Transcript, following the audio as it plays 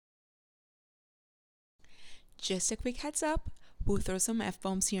just a quick heads up, we'll throw some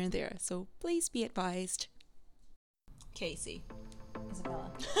F-bombs here and there, so please be advised. Casey.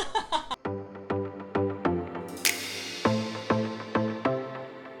 Isabella.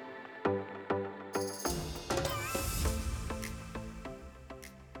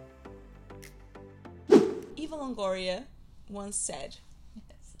 Eva Longoria once said,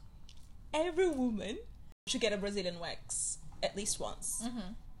 Yes. every woman should get a Brazilian wax at least once.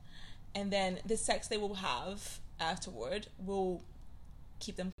 Mm-hmm. And then the sex they will have afterward will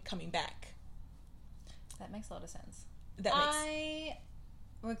keep them coming back. That makes a lot of sense. I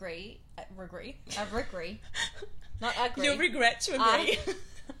agree. Not agree. You regret to agree.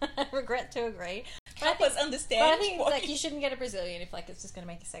 I regret to agree. Help us understand. But I think like you shouldn't get a Brazilian if like it's just going to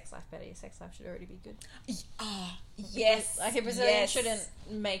make your sex life better. Your sex life should already be good. Yes. Like a Brazilian shouldn't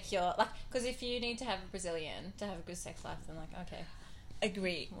make your like because if you need to have a Brazilian to have a good sex life, then like okay.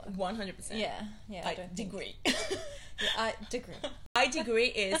 Agree. 100%. Yeah. I degree. I degree. I degree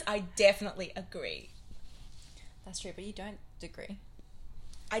is I definitely agree. That's true, but you don't degree.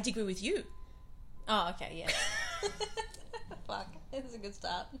 I degree with you. Oh, okay, yeah. Fuck, this is a good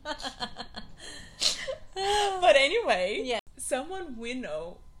start. But anyway, yeah. Someone we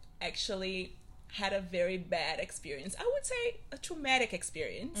know actually had a very bad experience. I would say a traumatic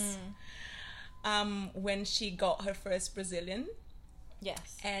experience. When she got her first Brazilian.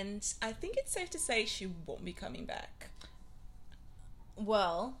 Yes. And I think it's safe to say she won't be coming back.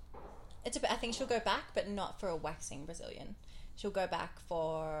 Well, I think she'll go back, but not for a waxing Brazilian. She'll go back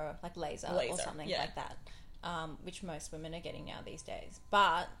for like laser or something like that, which most women are getting now these days.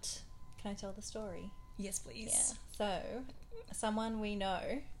 But can I tell the story? Yes, please. Yeah. So, someone we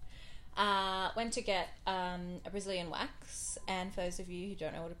know went to get a Brazilian wax, and for those of you who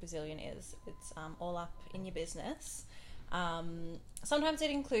don't know what a Brazilian is, it's all up in your business. Sometimes it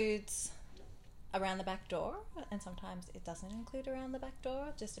includes around the back door, and sometimes it doesn't include around the back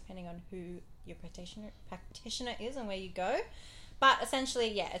door, just depending on who your practitioner is and where you go. But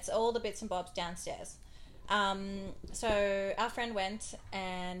essentially, yeah, it's all the bits and bobs downstairs. So our friend went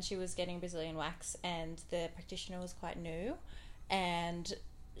and she was getting Brazilian wax, and the practitioner was quite new, and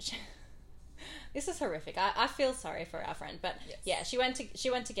this is horrific. I feel sorry for our friend, but yes. Yeah, she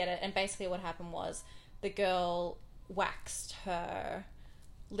went to get it, and basically what happened was the girl waxed her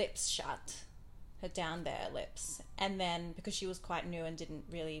lips shut, her down there lips, and then because she was quite new and didn't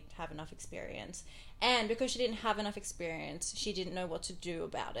really have enough experience, and because she didn't have enough experience, she didn't know what to do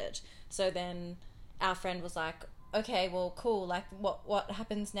about it. So then our friend was like, okay, well, cool, like what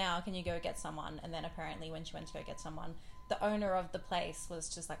happens now? Can you go get someone? And then apparently when she went to go get someone, the owner of the place was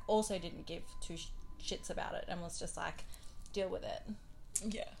just like, also didn't give two shits about it and was just like, deal with it.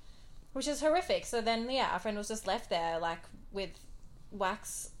 Yeah. Which is horrific. So then, yeah, our friend was just left there, like, with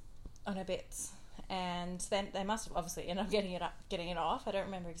wax on her bits. And then they must have obviously ended up getting it off. I don't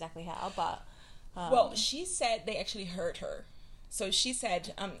remember exactly how, but... well, she said they actually hurt her. So she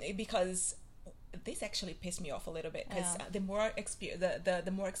said, because this actually pissed me off a little bit, because the more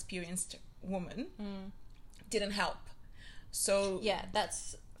experienced woman didn't help. So... Yeah,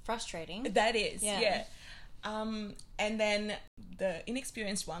 that's frustrating. That is, yeah. And then the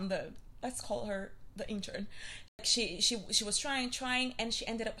inexperienced one, let's call her the intern, she was trying, and she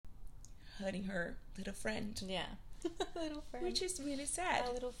ended up hurting her little friend. Yeah. Little friend. Which is really sad.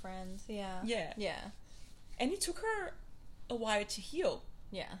 Our little friends, yeah. Yeah. Yeah. And it took her a while to heal.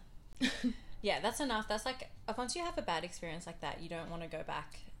 Yeah. Yeah, that's enough. That's like, once you have a bad experience like that, you don't want to go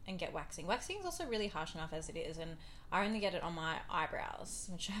back and get waxing. Waxing is also really harsh enough as it is, and I only get it on my eyebrows,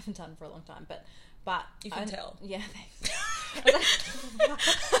 which I haven't done for a long time, but you can tell. Yeah, thanks.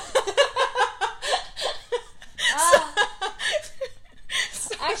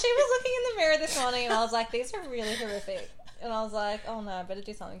 I actually was looking in the mirror this morning and I was like, these are really horrific. And I was like, oh no, I better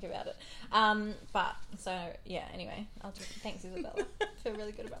do something about it. But, so, yeah, anyway. Thanks, Isabella. I feel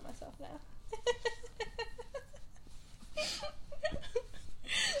really good about myself now.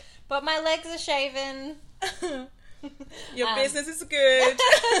 But my legs are shaven. Your business is good.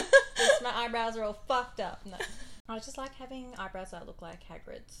 Just my eyebrows are all fucked up. No. I just like having eyebrows that look like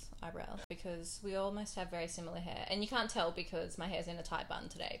Hagrid's eyebrows, because we almost have very similar hair. And you can't tell because my hair's in a tight bun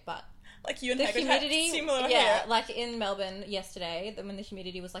today, but... Like you and the Hagrid humidity, had similar hair. Yeah, like in Melbourne yesterday, when the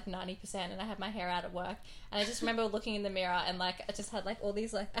humidity was like 90% and I had my hair out at work, and I just remember looking in the mirror and like I just had like all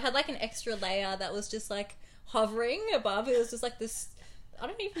these like... I had like an extra layer that was just like hovering above. It was just like this... I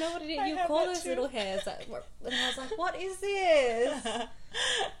don't even know what it is. You call those little hairs that were, and I was like, what is this?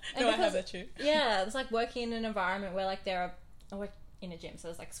 No, I have that too. Yeah, it's like working in an environment where like I work in a gym, so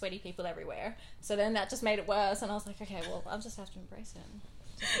there's like sweaty people everywhere. So then that just made it worse, and I was like, okay, well, I'll just have to embrace it.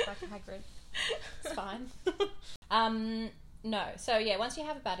 Just like Hagrid. It's fine. No. So yeah, once you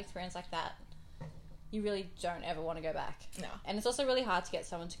have a bad experience like that, you really don't ever want to go back. No. And it's also really hard to get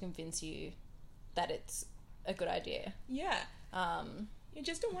someone to convince you that it's a good idea. Yeah. You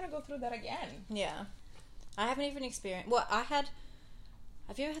just don't want to go through that again. Yeah. I haven't even experienced... Well, have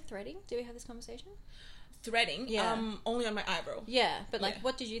you ever had threading? Did we have this conversation? Threading? Yeah. Only on my eyebrow. Yeah, but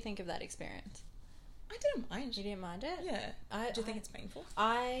what did you think of that experience? I didn't mind. You didn't mind it? Yeah. Do you think it's painful?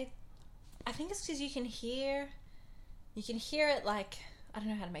 I think it's because you can hear it like... I don't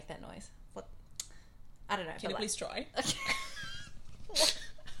know how to make that noise. What? I don't know. Can you please try?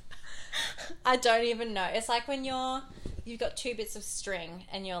 I don't even know. It's like when you've got two bits of string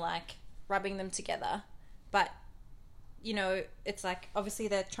and you're like rubbing them together, but you know, it's like obviously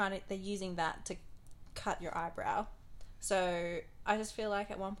they're using that to cut your eyebrow. So I just feel like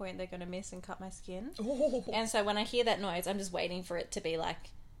at one point they're going to miss and cut my skin. Oh. And so when I hear that noise, I'm just waiting for it to be like,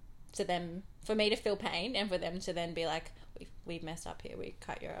 for me to feel pain and for them to then be like, we've messed up here. We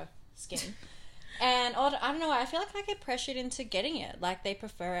cut your skin. And I don't know, I feel like I get pressured into getting it. Like they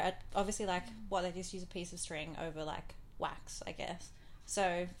prefer it. Obviously, like they just use a piece of string over like wax, I guess.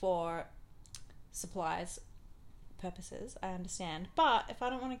 So for supplies purposes, I understand. But if I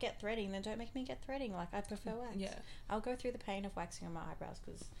don't want to get threading, then don't make me get threading. Like I prefer wax. Yeah. I'll go through the pain of waxing on my eyebrows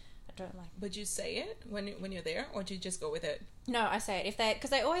because I don't like. But you say it when you're there, or do you just go with it? No, I say it because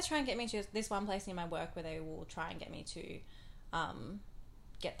they always try and get me to this one place in my work where they will try and get me to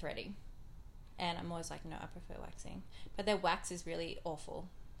get threading. And I'm always like, no, I prefer waxing. But their wax is really awful.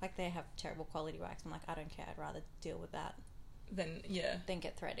 Like, they have terrible quality wax. I'm like, I don't care. I'd rather deal with that than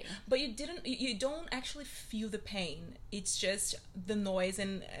get threading. But you don't actually feel the pain. It's just the noise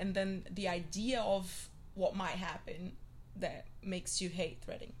and then the idea of what might happen that makes you hate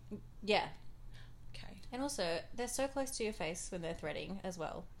threading. Yeah. Okay. And also, they're so close to your face when they're threading as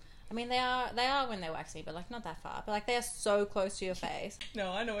well. I mean, they are when they're waxing, but like not that far. But like they are so close to your face.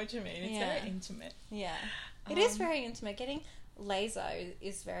 No, I know what you mean. It's very intimate. Yeah, it is very intimate. Getting laser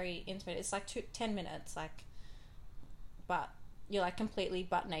is very intimate. It's like 10 minutes, like, but you're like completely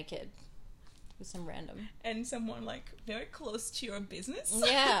butt naked with some random and someone like very close to your business.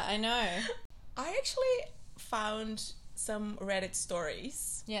 Yeah, I know. I actually found some Reddit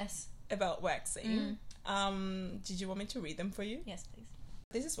stories. Yes. About waxing. Did you want me to read them for you? Yes, please.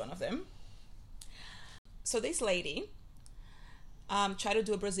 This is one of them. So this lady tried to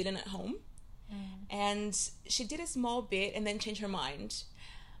do a Brazilian at home, and she did a small bit and then changed her mind.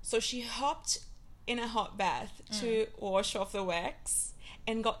 So she hopped in a hot bath to wash off the wax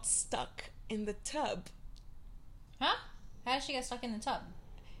and got stuck in the tub. Huh? How did she get stuck in the tub?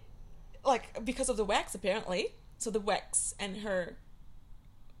 Like, because of the wax, apparently. So the wax and her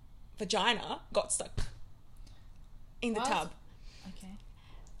vagina got stuck in the tub. Okay.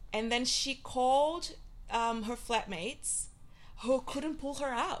 And then she called her flatmates, who couldn't pull her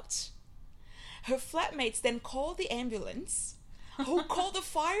out. Her flatmates then called the ambulance, who called the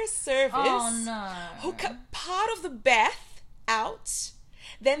fire service. Oh, no. Who cut part of the bath out.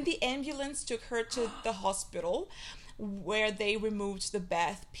 Then the ambulance took her to the hospital, where they removed the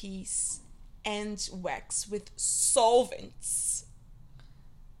bath piece and wax with solvents.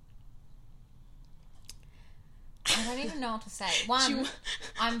 I don't even know what to say. One,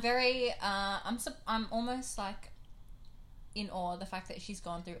 I'm very, I'm almost like in awe of the fact that she's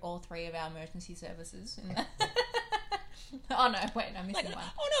gone through all three of our emergency services. Oh no, wait, I'm missing one.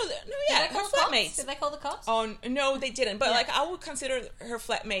 Oh no, yeah, her flatmates. Did they call the cops? Oh no, they didn't. But like, I would consider her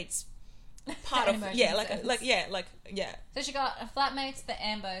flatmates part of yeah. So she got her flatmates, the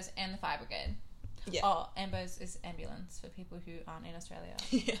Ambos, and the fire brigade. Yeah. Oh, Ambos is ambulance for people who aren't in Australia.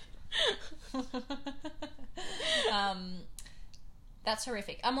 Yeah. That's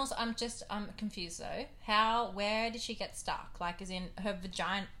horrific. I'm confused though. Where did she get stuck? Like, as in her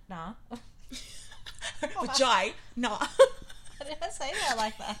vagina? Vagina? No. Did I say that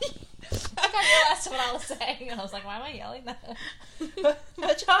like that? I think I realised what I was saying, and I was like, why am I yelling that?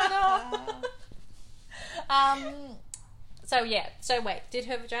 Vagina. So wait, did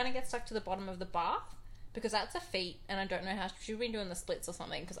her vagina get stuck to the bottom of the bath? Because that's a feat, and I don't know how she's been doing the splits or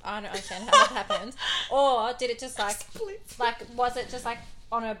something. Because I don't understand how that happens. Or did it just was it just like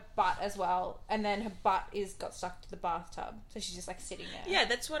on her butt as well, and then her butt got stuck to the bathtub, so she's just like sitting there. Yeah,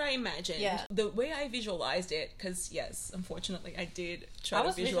 that's what I imagined. Yeah. The way I visualized it, because yes, unfortunately, I did try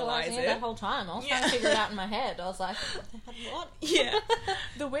to visualize it. I was visualizing it that whole time. I was trying to figure it out in my head. I was like, what? Yeah,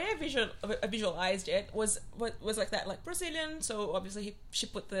 the way I visualized it was like that, like Brazilian. So obviously she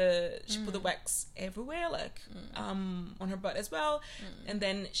put the wax everywhere, like on her butt as well, and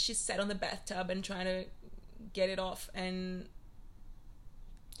then she sat on the bathtub and trying to get it off, and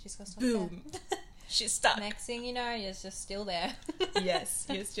She's got stuck boom. there. She's stuck. Next thing you know, you're just still there. Yes,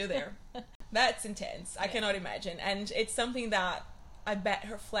 you're still there. That's intense. I cannot imagine. And it's something that I bet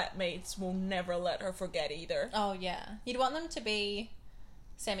her flatmates will never let her forget either. Oh, yeah. You'd want them to be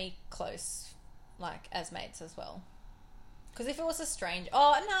semi-close, like, as mates as well. Because if it was a stranger...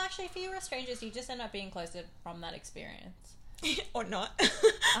 Oh, no, actually, if you were strangers, you just end up being closer from that experience. Or not.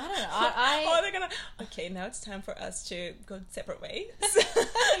 I don't know. Oh, they're gonna... Okay, now it's time for us to go separate ways.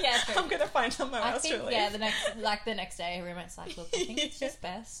 Yeah, true. I'm gonna find somewhere else to live. Yeah, the next day, her roommate's like, look, I think it's just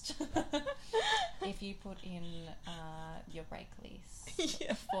best if you put in your break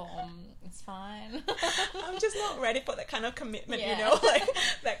lease form. It's fine. I'm just not ready for that kind of commitment, Yeah. you know, like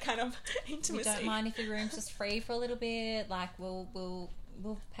that kind of intimacy. We don't mind if your room's just free for a little bit. Like, we'll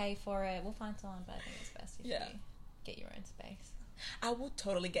pay for it. We'll find someone, but I think it's best if you get your own space. I would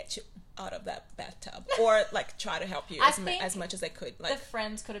totally get you out of that bathtub, or like try to help you as much as I could. Like, the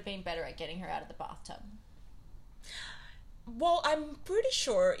friends could have been better at getting her out of the bathtub. Well, I'm pretty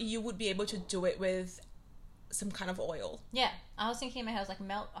sure you would be able to do it with some kind of oil. Yeah, I was thinking in my head, I was like,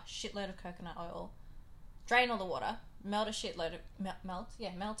 melt a shitload of coconut oil, drain all the water, melt a shitload of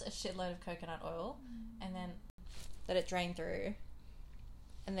coconut oil, and then let it drain through,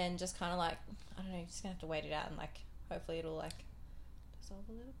 and then just kind of like, I don't know, you're just gonna have to wait it out and like hopefully it'll like dissolve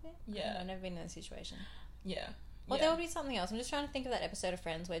a little bit. Yeah, I've never been in that situation. Yeah. Well, there will be something else. I'm just trying to think of that episode of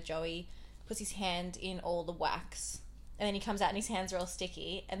Friends where Joey puts his hand in all the wax. And then he comes out and his hands are all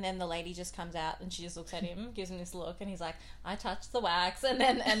sticky. And then the lady just comes out and she just looks at him, gives him this look, and he's like, I touched the wax. And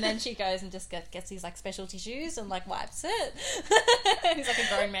then she goes and just gets these like special tissues and like wipes it. And he's like a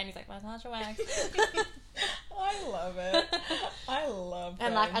grown man. He's like, I touched the wax. I love it. I love it.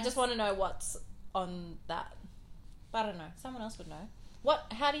 And like, I just want to know what's on that. But I don't know. Someone else would know.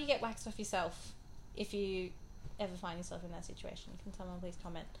 How do you get wax off yourself if you ever find yourself in that situation? Can someone please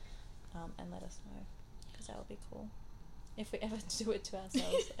comment and let us know? Because that would be cool. If we ever do it to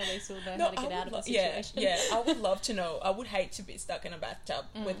ourselves, at least we'll know how to get out of the situation. Yeah, I would love to know. I would hate to be stuck in a bathtub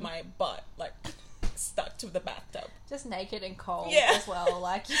with my butt, like, stuck to the bathtub. Just naked and cold Yeah. as well.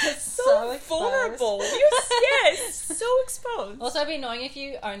 Like, you're so vulnerable. Yes, so exposed. Also, it'd be annoying if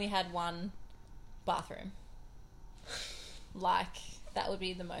you only had one bathroom. Like, that would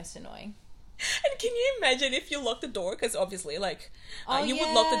be the most annoying. And can you imagine if you lock the door? Because obviously, like, you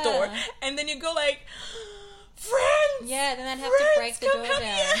would lock the yeah. door, and then you go like, friends! Yeah, then they'd have to break the door down.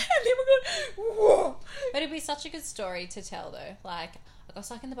 Yeah, and they would go, whoa. But it'd be such a good story to tell, though. Like, I got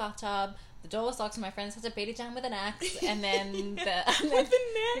stuck in the bathtub, the door was locked, so my friends had to beat it down with an axe, and then With the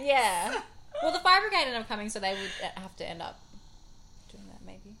net? Yeah. Well, the fire brigade ended up coming, so they would have to end up doing that,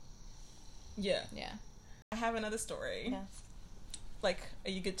 maybe. Yeah. Yeah. I have another story. Yes. Like,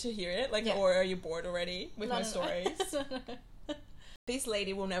 are you good to hear it? Like, Yeah. or are you bored already with my stories? No. This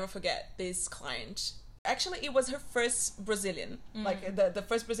lady will never forget this client. Actually, it was her first Brazilian. Like, the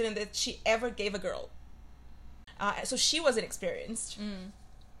first Brazilian that she ever gave a girl. So she was inexperienced.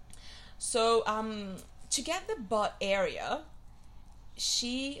 So, to get the butt area,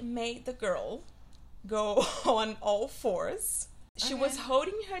 she made the girl go on all fours. She was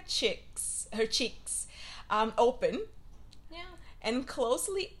holding her cheeks open. Yeah. And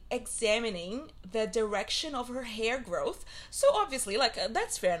closely examining the direction of her hair growth. So obviously, like,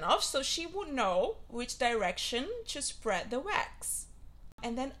 that's fair enough. So she would know which direction to spread the wax.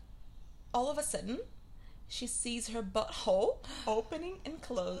 And then all of a sudden, she sees her butthole opening and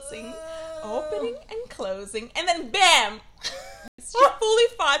closing, opening and closing, and then bam! She fully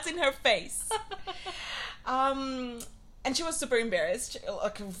farts in her face. And she was super embarrassed.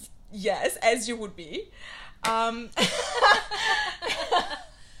 Like, yes, as you would be. And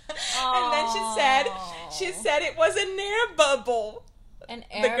then she said it was an air bubble. Was an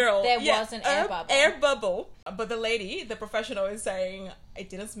air bubble. Air bubble. But the lady, the professional, is saying it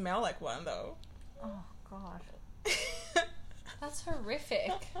didn't smell like one though. Oh God. That's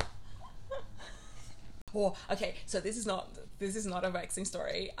horrific. Oh, okay. So this is not a vaccine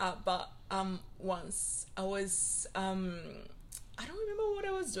story. But once I was I don't remember what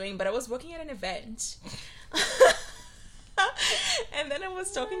I was doing, but I was working at an event. And then I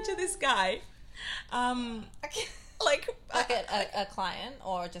was talking to this guy. Like a client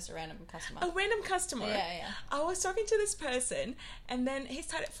or just a random customer? A random customer. Yeah. I was talking to this person, and then he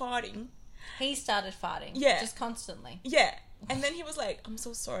started farting. He started farting. Yeah. Just constantly. Yeah. And then he was like, I'm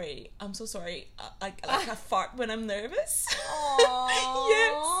so sorry. I fart when I'm nervous.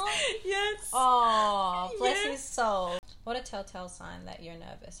 Aww. Yes. Oh, bless his soul. What a telltale sign that you're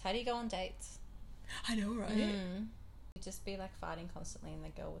nervous. How do you go on dates? I know, right? You'd just be like farting constantly and the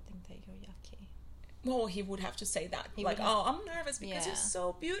girl would think that you're yucky. Well, he would have to say that. Like, oh, I'm nervous because you're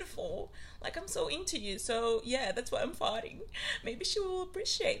so beautiful. Like, I'm so into you. So, yeah, that's why I'm farting. Maybe she will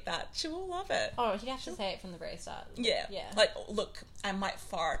appreciate that. She will love it. Oh, he'd have to say it from the very start. Yeah. Like, look, I might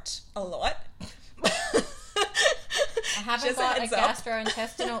fart a lot. I haven't got a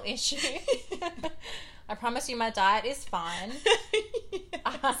gastrointestinal issue. I promise you my diet is fine.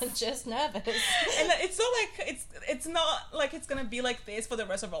 I'm just nervous. And it's not like it's not like it's gonna be like this for the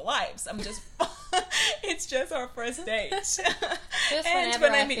rest of our lives. It's just our first date. Just and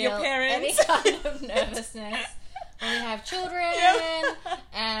when I meet your parents. Any kind of nervousness. When we have children,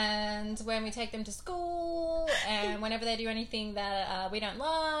 and when we take them to school, and whenever they do anything that we don't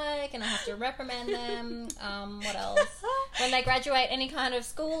like, and I have to reprimand them. What else? When they graduate any kind of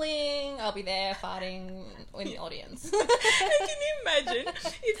schooling, I'll be there farting in the audience. Can you imagine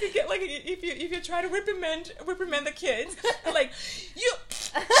if you get like if you try to reprimand the kids, like you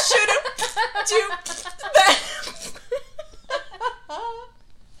shouldn't do that.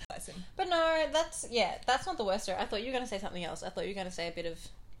 But no, that's not the worst story. I thought you were going to say something else. I thought you were going to say a bit of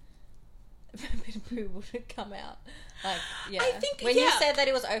poo would come out. Like, yeah. I think when you said that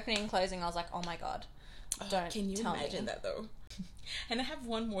it was opening and closing, I was like, oh my god. Can you imagine that though? And I have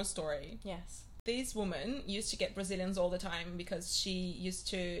one more story. Yes. This woman used to get Brazilians all the time because she used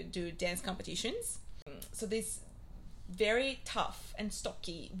to do dance competitions. So this very tough and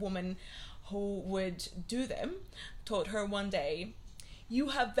stocky woman who would do them told her one day, "You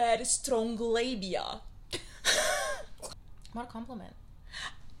have very strong labia." What a compliment.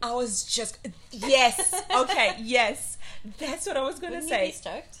 I was just, yes, okay, yes. That's what I was going to say. Wouldn't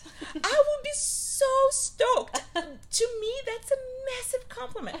you be stoked? I would be so stoked. To me, that's a massive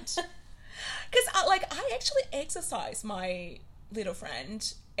compliment. Because I actually exercise my little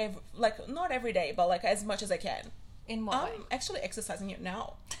friend, not every day, but like as much as I can. In what way? I'm actually exercising it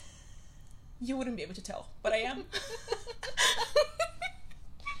now. You wouldn't be able to tell, but I am.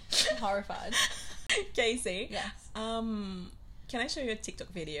 I'm horrified. Casey. Yes. Can I show you a TikTok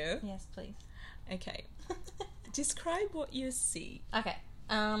video? Yes, please. Okay. Describe what you see. Okay.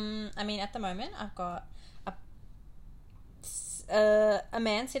 I mean, at the moment, I've got a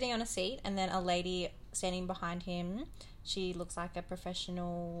man sitting on a seat and then a lady standing behind him. She looks like a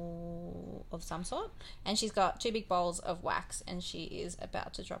professional of some sort. And she's got 2 big bowls of wax and she is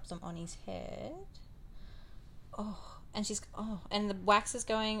about to drop them on his head. And the wax is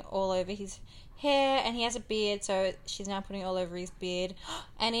going all over his hair, and he has a beard, so she's now putting it all over his beard,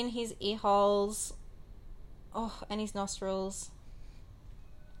 and in his ear holes, and his nostrils.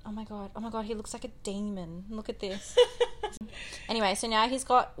 Oh my god, he looks like a demon. Look at this. Anyway, so now he's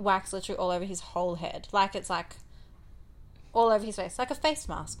got wax literally all over his whole head, like it's like all over his face, like a face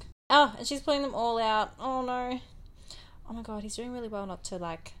mask. Oh, and she's pulling them all out. Oh no. Oh my god, he's doing really well not to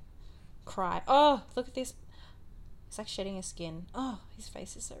like cry. Oh, look at this. He's like shedding his skin. Oh, his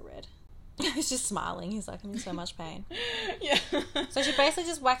face is so red. He's just smiling. He's like, I'm in so much pain. Yeah. So she basically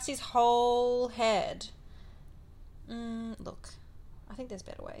just waxed his whole head. Look. I think there's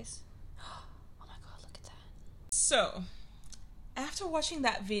better ways. Oh my god, look at that. So, after watching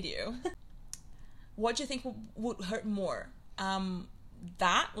that video, what do you think would hurt more?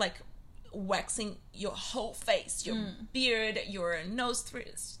 That, like, waxing your whole face, your beard, your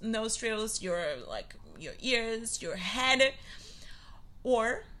nostrils, your ears, your head,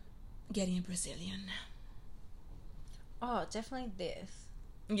 or getting a Brazilian? Oh, definitely this.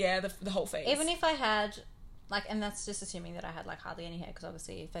 Yeah, the whole face. Even if I had, like, and that's just assuming that I had, like, hardly any hair, because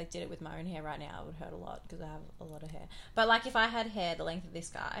obviously if I did it with my own hair right now, it would hurt a lot, because I have a lot of hair. But, like, if I had hair the length of this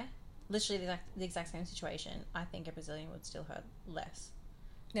guy, literally the exact same situation, I think a Brazilian would still hurt less.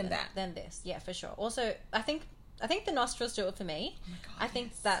 Than this. Yeah, for sure. Also, I think the nostrils do it for me. Oh my god, I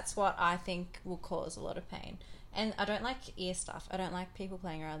think that's what I think will cause a lot of pain. And I don't like ear stuff. I don't like people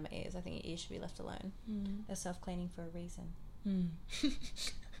playing around with my ears. I think your ears should be left alone. They're self-cleaning for a reason. Don't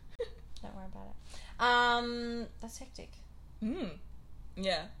worry about it. That's hectic.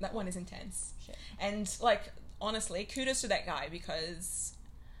 Yeah, that one is intense. Shit. And, like, honestly, kudos to that guy, because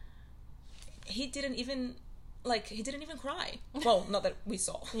he didn't even cry. Well, not that we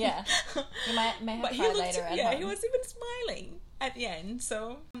saw. Yeah. He may have cried later at home. He was even smiling at the end.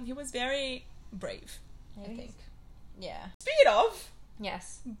 So he was very brave, I think. Yeah. Speaking of,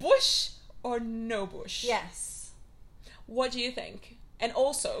 yes, bush or no bush? Yes. What do you think? And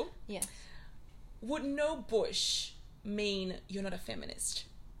also, yes, would no bush mean you're not a feminist?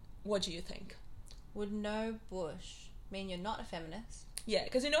 What do you think? Would no bush mean you're not a feminist? Yeah,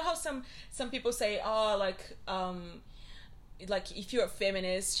 because you know how some people say, oh, like if you're a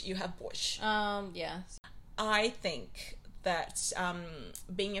feminist, you have bush. Yeah. I think that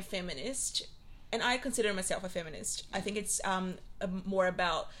being a feminist and I consider myself a feminist. I think it's more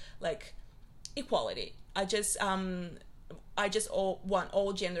about like equality. I just want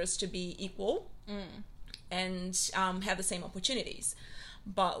all genders to be equal and have the same opportunities.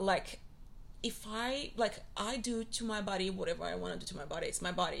 But like, if I do to my body whatever I want to do to my body, it's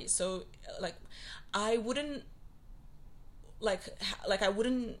my body. So like, I wouldn't I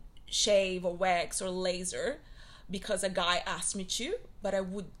wouldn't shave or wax or laser because a guy asked me to, but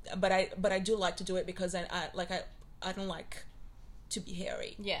I do like to do it because I don't like to be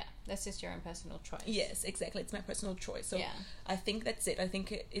hairy. Yeah, that's just your own personal choice. Yes, exactly. It's my personal choice. So yeah. I think that's it. I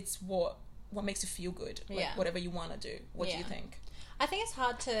think it's what makes you feel good. Like, yeah. Whatever you want to do. What do you think? I think it's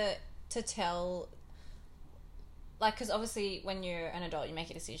hard to tell, like, because obviously when you're an adult, you make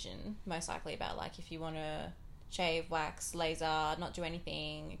a decision most likely about like if you want to shave, wax, laser, not do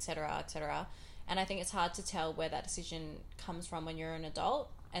anything, etc., etc. And I think it's hard to tell where that decision comes from when you're an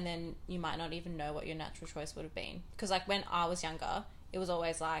adult, and then you might not even know what your natural choice would have been. Because like when I was younger, it was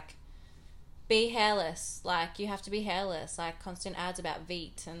always like, be hairless, like you have to be hairless, like constant ads about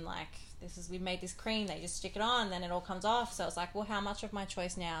Veet and like we've made this cream that you just stick it on and then it all comes off. So it's like, well, how much of my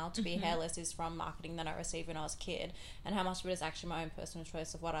choice now to be hairless is from marketing that I received when I was a kid, and how much of it is actually my own personal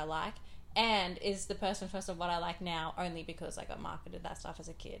choice of what I like, and is the personal choice of what I like now only because I got marketed that stuff as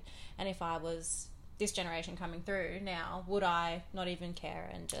a kid. And if I was this generation coming through now, would I not even care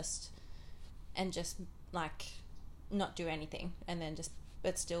and just like not do anything and then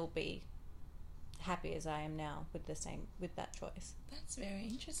but still be happy as I am now with that choice? That's very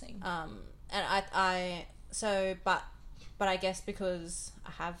interesting. And but I guess because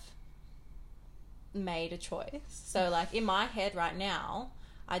I have made a choice, so like in my head right now,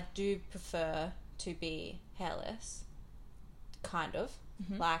 I do prefer to be hairless, kind of.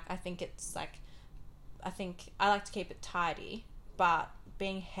 Like I think I like to keep it tidy, but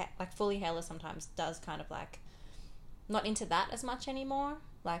being like fully hairless sometimes does kind of like not into that as much anymore.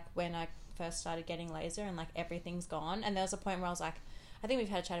 Like when I first started getting laser and like everything's gone, and there was a point where I was like, I think we've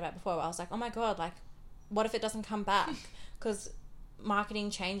had a chat about before, where I was like, oh my god, like what if it doesn't come back? Because marketing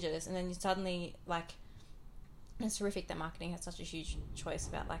changes, and then you suddenly like, it's horrific that marketing has such a huge choice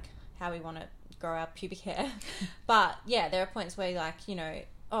about like how we want to grow our pubic hair. But yeah, there are points where like, you know,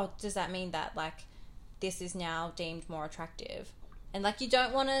 oh, does that mean that like this is now deemed more attractive? And like you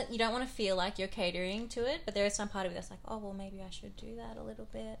don't want to feel like you're catering to it, but there is some part of it that's like, oh well, maybe I should do that a little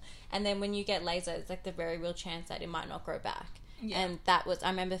bit. And then when you get laser, it's like the very real chance that it might not grow back. Yeah. And I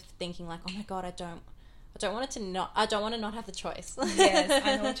remember thinking like, oh my god, I don't want to not have the choice. Yes,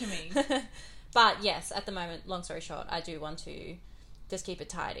 I know what you mean. But yes, at the moment, long story short, I do want to just keep it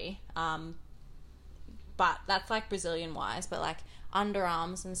tidy. But that's like Brazilian wise, but like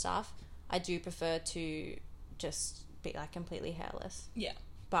underarms and stuff, I do prefer to just be like completely hairless. Yeah.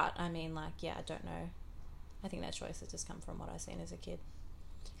 But I mean, like, yeah, I don't know. I think that choice has just come from what I've seen as a kid.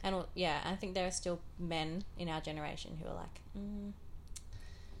 And yeah, I think there are still men in our generation who are like, I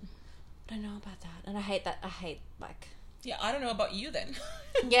don't know about that. And I hate that. I hate like... Yeah, I don't know about you then.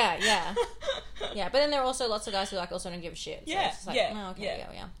 Yeah. But then there are also lots of guys who like also don't give a shit. So yeah, it's just like, yeah, oh, okay,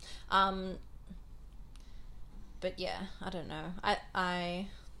 yeah. But yeah, I don't know. I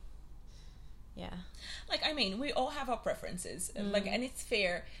yeah. Like, I mean, we all have our preferences. Like, and it's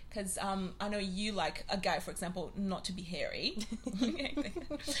fair because I know you like a guy, for example, not to be hairy.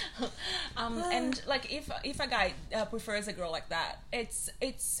 And like, if a guy prefers a girl like that, it's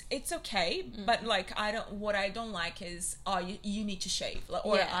okay. But like, what I don't like is, you need to shave,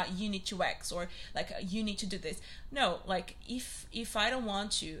 or you need to wax, or like you need to do this. No, like if I don't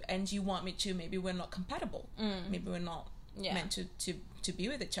want to and you want me to, maybe we're not compatible. Maybe we're not meant to be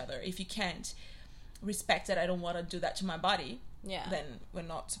with each other. If you can't respect that I don't want to do that to my body, then we're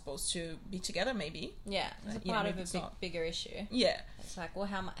not supposed to be together, maybe. Yeah, it's a part of a bigger issue. Yeah. It's like, well,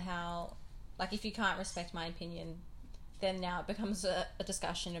 how like, if you can't respect my opinion, then now it becomes a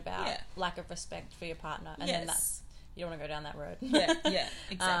discussion about lack of respect for your partner, and then that's, you don't want to go down that road. Yeah,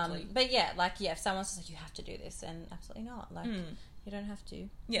 exactly. But yeah, like, if someone's like, you have to do this, and absolutely not. Like, you don't have to.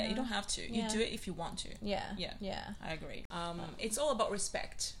 Yeah, you don't have to. You do it if you want to. Yeah. I agree. It's all about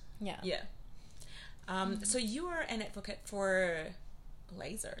respect. Yeah. So you are an advocate for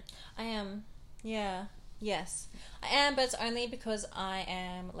laser. I am. Yeah. Yes, I am, but it's only because I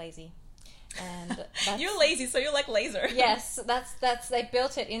am lazy. And you're lazy, so you like laser. Yes, that's they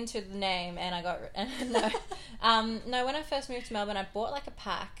built it into the name, and I got no. When I first moved to Melbourne, I bought like a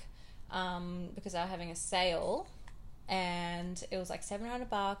pack because they were having a sale, and it was like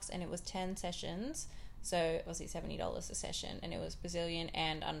 $700, and it was 10 sessions, so it was $70 a session, and it was Brazilian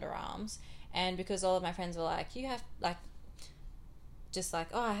and underarms. And because all of my friends were like, you have like, just like,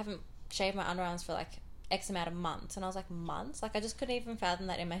 oh, I haven't shave my underarms for like X amount of months. And I was like, months? Like, I just couldn't even fathom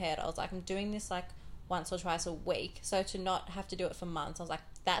that in my head. I was like, I'm doing this like once or twice a week. So to not have to do it for months, I was like,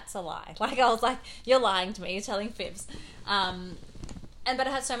 that's a lie. Like, I was like, you're lying to me. You're telling fibs. But I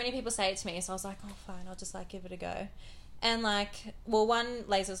had so many people say it to me. So I was like, oh, fine. I'll just like give it a go. And like, well, one,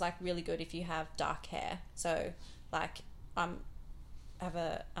 laser's like really good if you have dark hair. So like, I have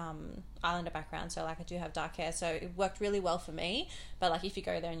a islander background, so like I do have dark hair, so it worked really well for me. But like if you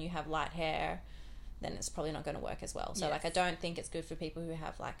go there and you have light hair, then it's probably not going to work as well. So like I don't think it's good for people who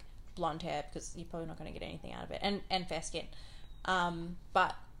have like blonde hair, because you're probably not going to get anything out of it, and fair skin.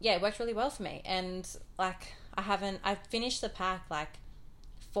 But yeah, it worked really well for me. And like I finished the pack like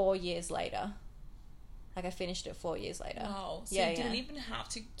 4 years later. Like, I finished it 4 years later. Wow. So you didn't even have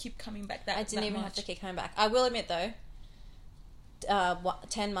to keep coming back I didn't even have to keep coming back. I will admit, though,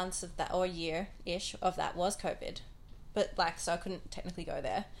 10 months of that, or a year-ish of that, was COVID. But, like, so I couldn't technically go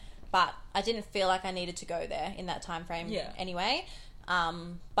there. But I didn't feel like I needed to go there in that time frame anyway.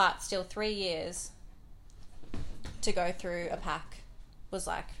 But still, 3 years to go through a pack was,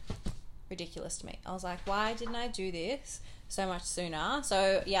 like, ridiculous to me. I was like, why didn't I do this so much sooner?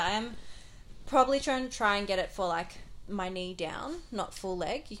 So, yeah, I am probably trying to try and get it for like my knee down, not full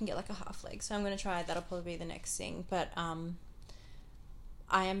leg. You can get like a half leg, so I'm going to try. That'll probably be the next thing. But but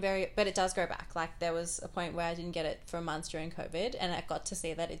it does grow back. Like, there was a point where I didn't get it for months during COVID, and I got to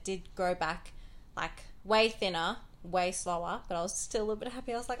see that it did grow back like way thinner, way slower, but I was still a little bit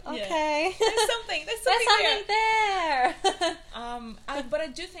happy. I was like, okay, there's something there. But I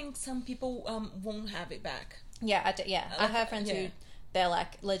do think some people won't have it back. Yeah, I have friends who they're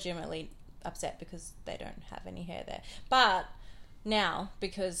like legitimately upset because they don't have any hair there. But now,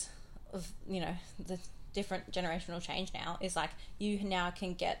 because of, you know, the different generational change now, is like you now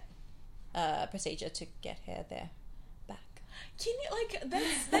can get a procedure to get hair there back. Can you, like,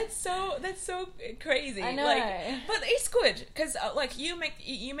 that's so crazy. I know. Like, but it's good because like you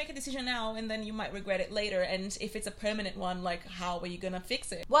make a decision now and then you might regret it later, and if it's a permanent one, like, how are you gonna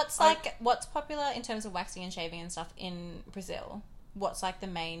fix it? What's popular in terms of waxing and shaving and stuff in Brazil? What's like the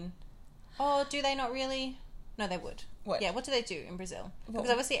main... Oh, do they not really? No, they would. What? Yeah, what do they do in Brazil? Because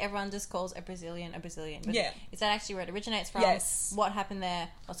obviously everyone just calls a Brazilian. But is that actually where it originates from? Yes. What happened there?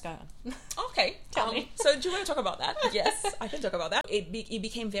 What's going on? Okay. Tell me. So do you want to talk about that? Yes, I can talk about that. It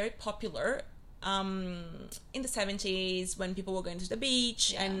became very popular in the 70s when people were going to the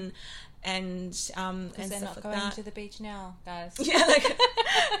beach and they're stuff not like going that. to the beach now, guys. Yeah, like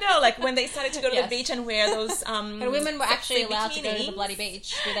no, like when they started to go to the beach and wear those and women were actually allowed bikinis, to go to the bloody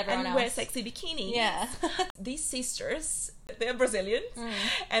beach with everyone else. Wear sexy bikinis. Yeah. These sisters, they're Brazilians,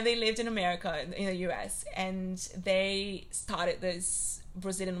 and they lived in America, in the US, and they started this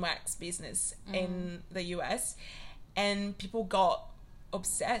Brazilian wax business in the US, and people got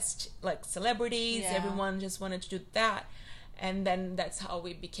obsessed, like celebrities, everyone just wanted to do that. And then that's how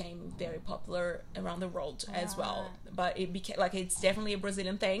we became very popular around the world as well. But it became, like, it's definitely a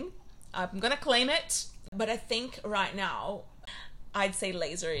Brazilian thing. I'm gonna claim it. But I think right now, I'd say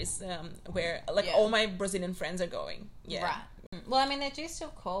laser is where, like, all my Brazilian friends are going. Yeah. Right. Well, I mean, they do still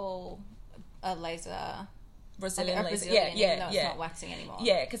call a laser... Brazilian laser. Even though it's not waxing anymore.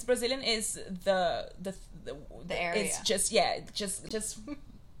 Yeah, because Brazilian is the area. It's just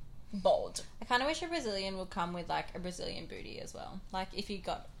bold. I kind of wish a Brazilian would come with like a Brazilian booty as well. Like if you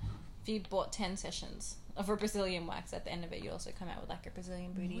bought 10 sessions of a Brazilian wax, at the end of it you also come out with like a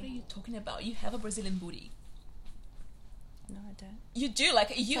Brazilian booty. What are you talking about? You have a Brazilian booty. No, I don't. You do.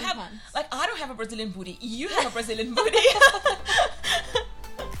 Like you Sometimes. have. Like I don't have a Brazilian booty. You have a Brazilian booty.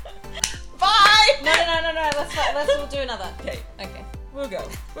 Bye. No. We'll do another. Okay. We'll go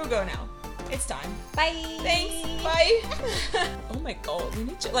now. It's time. Bye. Thanks. Bye. Oh my god, we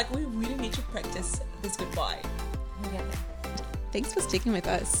really need to practice this goodbye. We'll get there. Thanks for sticking with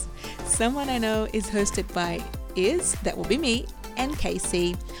us. Someone I Know is hosted by that will be me, and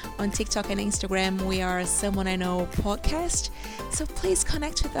Casey. On TikTok and Instagram, we are Someone I Know podcast. So please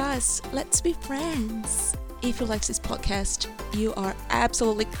connect with us. Let's be friends. If you liked this podcast, you are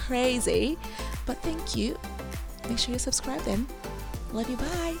absolutely crazy. But thank you. Make sure you subscribe then. Love you.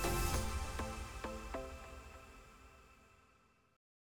 Bye.